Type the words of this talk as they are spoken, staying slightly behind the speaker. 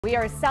We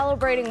are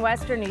celebrating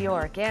Western New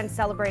York and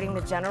celebrating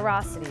the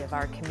generosity of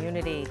our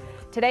community.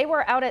 Today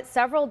we're out at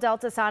several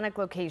Delta Sonic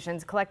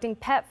locations collecting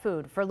pet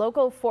food for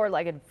local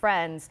four-legged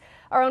friends.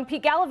 Our own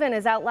Pete Gallivan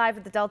is out live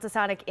at the Delta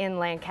Sonic in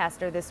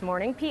Lancaster this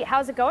morning. Pete,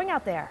 how's it going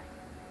out there?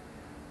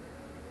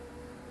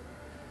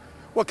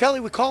 Well,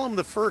 Kelly, we call them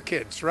the fur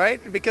kids,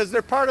 right? Because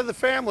they're part of the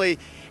family,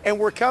 and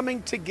we're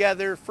coming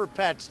together for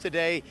pets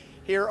today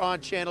here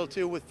on Channel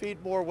 2 with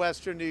Feed More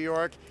Western New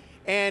York.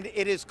 And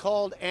it is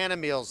called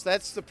Animeals.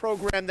 That's the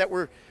program that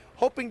we're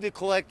hoping to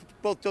collect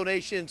both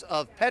donations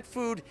of pet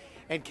food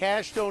and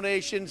cash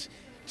donations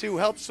to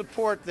help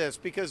support this,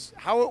 because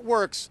how it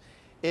works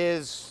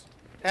is,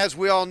 as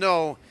we all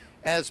know,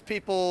 as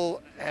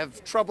people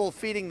have trouble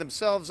feeding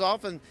themselves,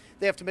 often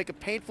they have to make a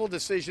painful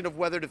decision of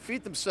whether to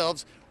feed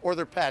themselves or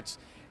their pets.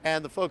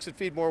 And the folks at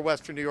Feed More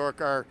Western New York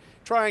are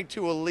trying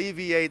to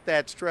alleviate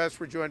that stress.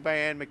 We're joined by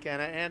Ann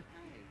McKenna. And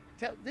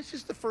this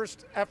is the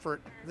first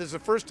effort. This is the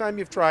first time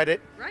you've tried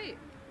it. Right.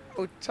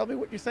 Oh, tell me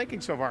what you're thinking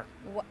so far.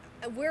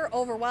 We're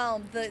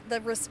overwhelmed.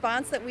 The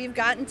response that we've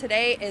gotten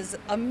today is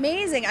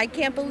amazing. I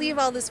can't believe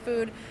all this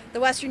food. The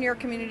Western New York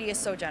community is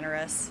so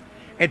generous.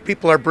 And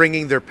people are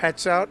bringing their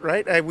pets out,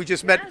 right? We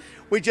just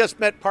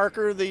met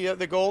Parker,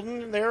 the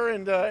golden there,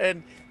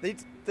 and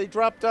they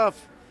dropped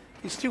off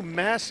these two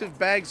massive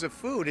bags of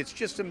food. It's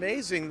just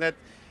amazing that.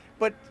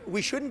 But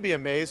we shouldn't be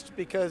amazed,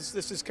 because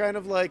this is kind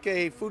of like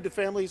a food to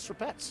families for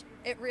pets.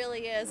 It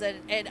really is,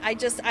 and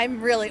I'm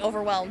really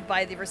overwhelmed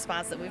by the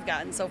response that we've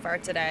gotten so far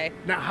today.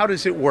 Now, how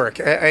does it work?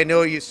 I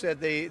know you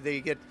said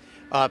they get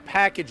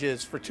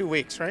packages for 2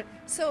 weeks, right?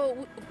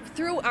 So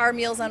through our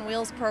Meals on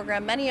Wheels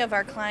program, many of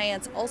our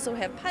clients also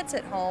have pets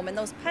at home, and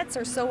those pets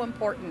are so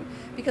important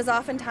because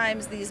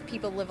oftentimes these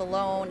people live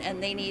alone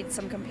and they need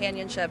some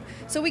companionship.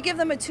 So we give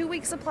them a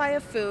 2-week supply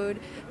of food,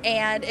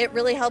 and it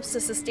really helps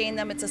to sustain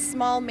them. It's a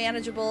small,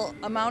 manageable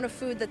amount of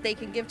food that they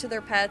can give to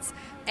their pets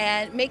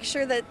and make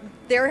sure that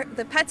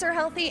the pets are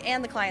healthy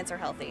and the clients are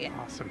healthy.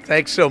 Awesome.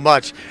 Thanks so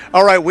much.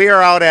 All right, we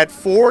are out at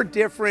 4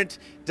 different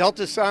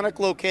Delta Sonic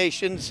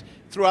locations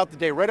throughout the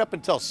day, right up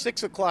until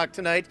 6 o'clock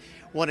tonight.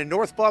 One in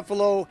North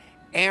Buffalo,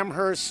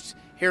 Amherst,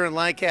 here in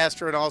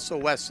Lancaster, and also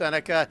West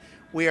Seneca.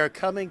 We are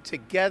coming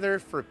together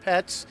for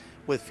pets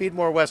with Feed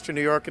More Western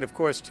New York, and of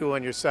course, 2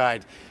 on your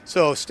side.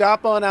 So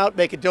stop on out,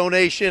 make a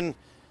donation,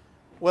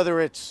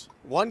 whether it's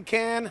 1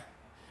 can,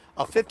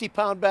 a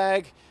 50-pound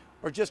bag,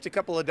 or just a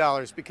couple of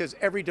dollars, because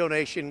every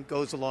donation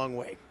goes a long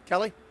way.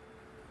 Kelly?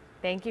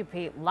 Thank you,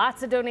 Pete.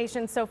 Lots of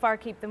donations so far.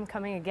 Keep them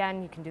coming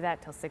again. You can do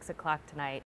that till 6 o'clock tonight.